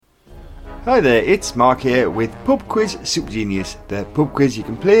Hi there, it's Mark here with Pub Quiz Super Genius, the pub quiz you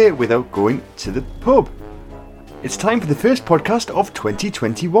can play without going to the pub. It's time for the first podcast of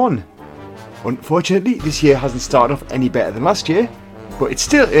 2021. Unfortunately, this year hasn't started off any better than last year, but it's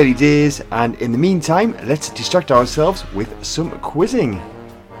still early days, and in the meantime, let's distract ourselves with some quizzing.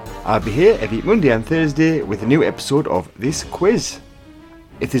 I'll be here every Monday and Thursday with a new episode of this quiz.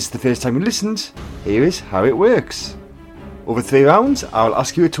 If this is the first time you listened, here is how it works. Over 3 rounds, I'll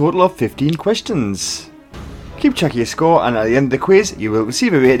ask you a total of 15 questions. Keep track of your score, and at the end of the quiz, you will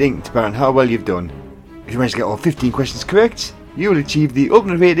receive a rating depending on how well you've done. If you manage to get all 15 questions correct, you will achieve the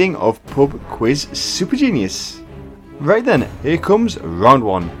ultimate rating of Pub Quiz Super Genius. Right then, here comes round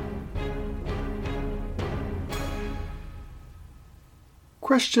 1.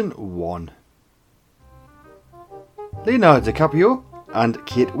 Question 1. Leonardo DiCaprio and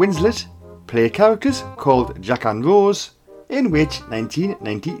Kate Winslet play characters called Jack and Rose in which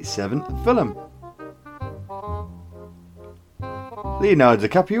 1997 film? Leonardo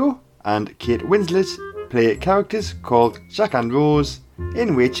DiCaprio and Kate Winslet play characters called Jack and Rose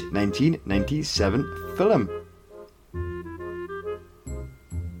in which 1997 film?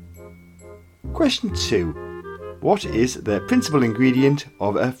 Question 2. What is the principal ingredient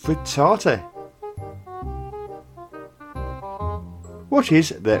of a frittata? What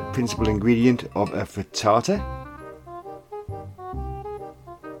is the principal ingredient of a frittata?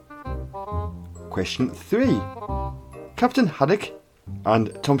 Question 3. Captain Haddock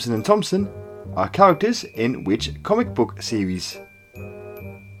and Thompson and Thompson are characters in which comic book series?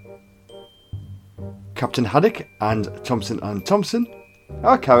 Captain Haddock and Thompson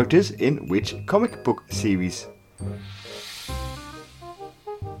are characters in which comic book series?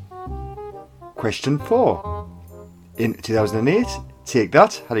 Question 4. In 2008, Take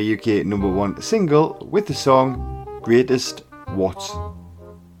That had a UK number 1 single with the song Greatest What?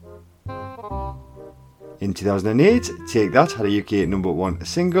 In 2008, Take That had a UK number 1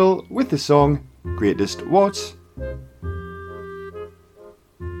 single with the song Greatest What?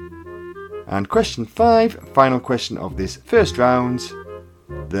 And question 5, final question of this first round.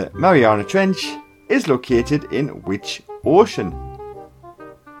 The Mariana Trench is located in which ocean?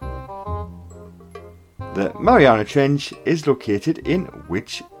 The Mariana Trench is located in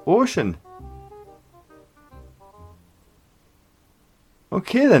which ocean?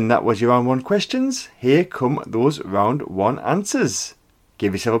 Okay then, that was your round 1 questions. Here come those round 1 answers.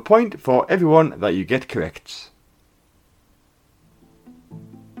 Give yourself a point for everyone that you get correct.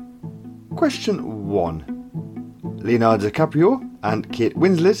 Question 1. Leonardo DiCaprio and Kate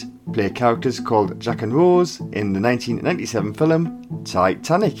Winslet play characters called Jack and Rose in the 1997 film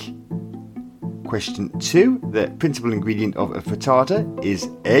Titanic. Question 2. The principal ingredient of a frittata is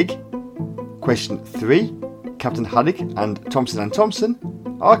egg. Question 3. Captain Haddock and Thompson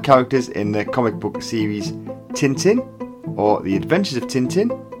are characters in the comic book series Tintin or The Adventures of Tintin.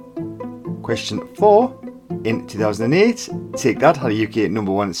 Question 4. In 2008, Take That had a UK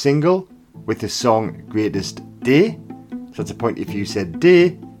number 1 single with the song Greatest Day. So that's a point if you said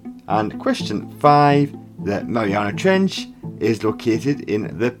day. And question 5. The Mariana Trench is located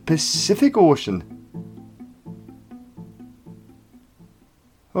in the Pacific Ocean.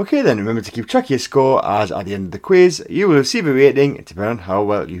 Okay then, remember to keep track of your score, as at the end of the quiz you will receive a rating depending on how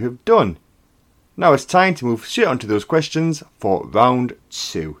well you have done. Now it's time to move straight on to those questions for round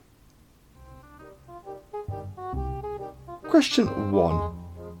 2. Question 1.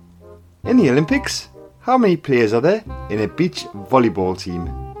 In the Olympics, how many players are there in a beach volleyball team?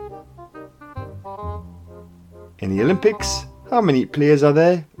 In the Olympics, how many players are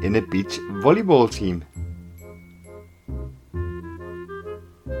there in a beach volleyball team?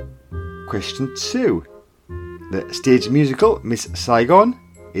 Question 2. The stage musical Miss Saigon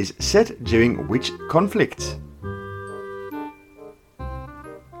is set during which conflict?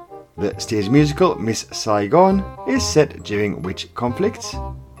 The stage musical Miss Saigon is set during which conflict?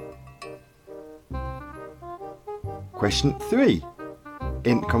 Question 3.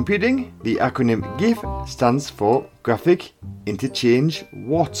 In computing, the acronym GIF stands for Graphic Interchange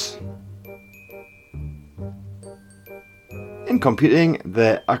What? In computing,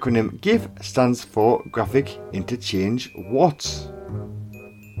 the acronym GIF stands for Graphic Interchange What?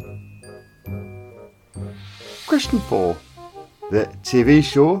 Question 4. The TV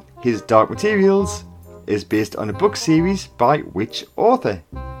show His Dark Materials is based on a book series by which author?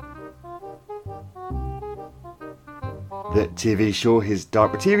 The TV show His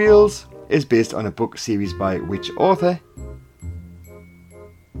Dark Materials is based on a book series by which author?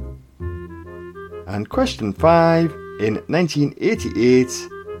 And question 5. In 1988,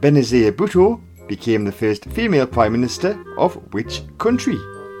 Benazir Bhutto became the first female Prime Minister of which country?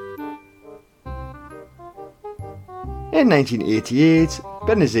 In 1988,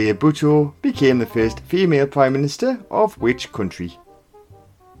 Benazir Bhutto became the first female Prime Minister of which country?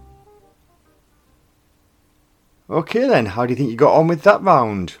 Okay then, how do you think you got on with that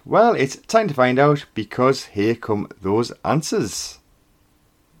round? Well, it's time to find out because here come those answers.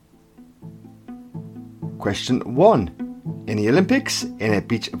 Question 1. In the Olympics, in a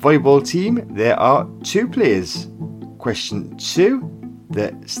beach volleyball team, there are 2 players. Question 2.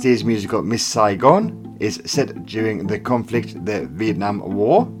 The stage musical Miss Saigon is set during the conflict, the Vietnam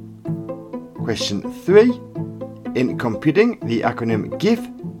War. Question 3. In computing, the acronym GIF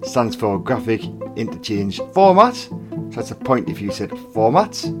stands for Graphic Interchange Format. So that's a point if you said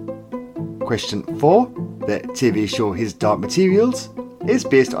format. Question 4. The TV show His Dark Materials is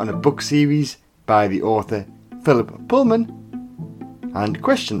based on a book series by the author Philip Pullman. And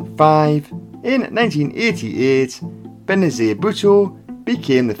question 5. In 1988, Benazir Bhutto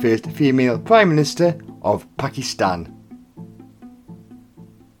became the first female Prime Minister of Pakistan.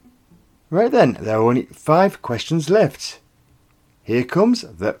 Right then, there are only 5 questions left. Here comes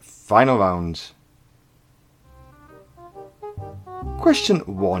the final round. Question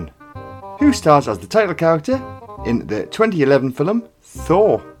 1. Who stars as the title character in the 2011 film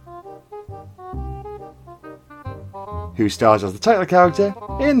Thor? Who stars as the title character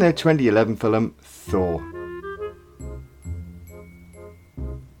in the 2011 film Thor?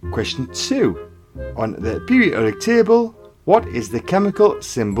 Question 2. On the periodic table, what is the chemical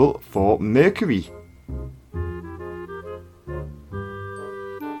symbol for mercury?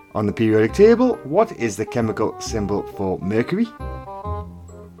 On the periodic table, what is the chemical symbol for mercury?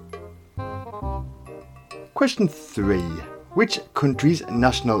 Question 3. Which country's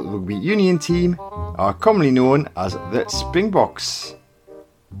national rugby union team are commonly known as the Springboks?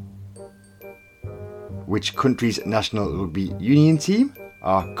 Which country's national rugby union team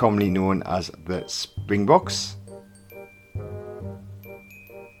are commonly known as the Springboks?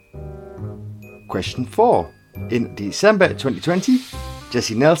 Question 4. In December 2020,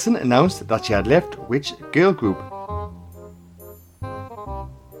 Jesy Nelson announced that she had left which girl group?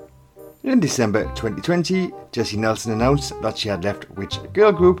 In December 2020, Jesy Nelson announced that she had left which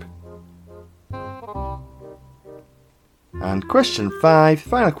girl group? And question 5,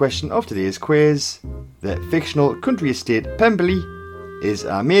 final question of today's quiz. The fictional country estate Pemberley is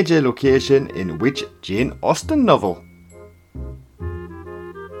a major location in which Jane Austen novel?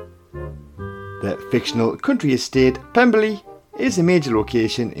 The fictional country estate Pemberley is a major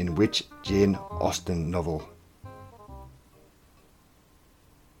location in which Jane Austen novel?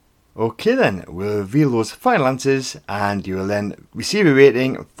 Okay then, we'll reveal those final answers and you will then receive a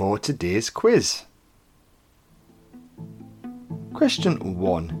rating for today's quiz. Question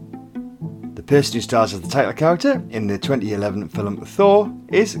 1. The person who stars as the title character in the 2011 film Thor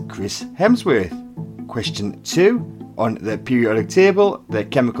is Chris Hemsworth. Question 2. On the periodic table, the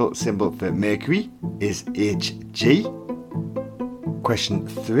chemical symbol for mercury is Hg. Question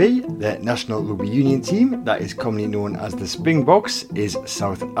 3. The national rugby union team that is commonly known as the Springboks is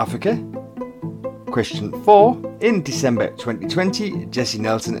South Africa. Question 4. In December 2020, Jesy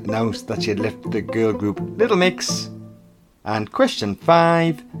Nelson announced that she had left the girl group Little Mix. And question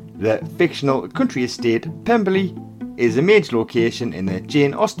 5. The fictional country estate Pemberley is a major location in the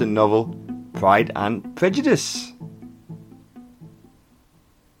Jane Austen novel Pride and Prejudice.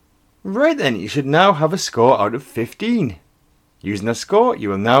 Right then, you should now have a score out of 15. Using that score, you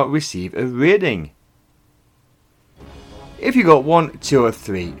will now receive a rating. If you got 1, 2 or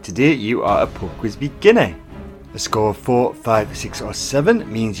 3, today you are a pub quiz beginner. A score of 4, 5, 6 or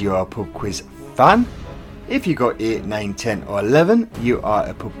 7 means you are a pub quiz fan. If you got 8, 9, 10 or 11, you are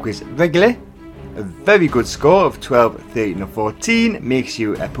a pub quiz regular. A very good score of 12, 13 or 14 makes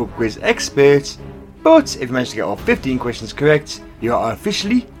you a pub quiz expert. But if you manage to get all 15 questions correct, you are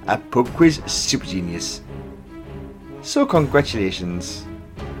officially a pub quiz super genius. So congratulations.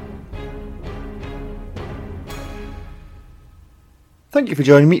 Thank you for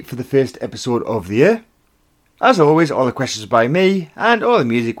joining me for the first episode of the year. As always, all the questions were by me and all the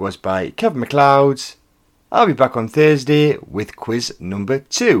music was by Kevin MacLeod. I'll be back on Thursday with quiz number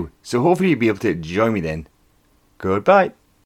 2, so hopefully you'll be able to join me then. Goodbye.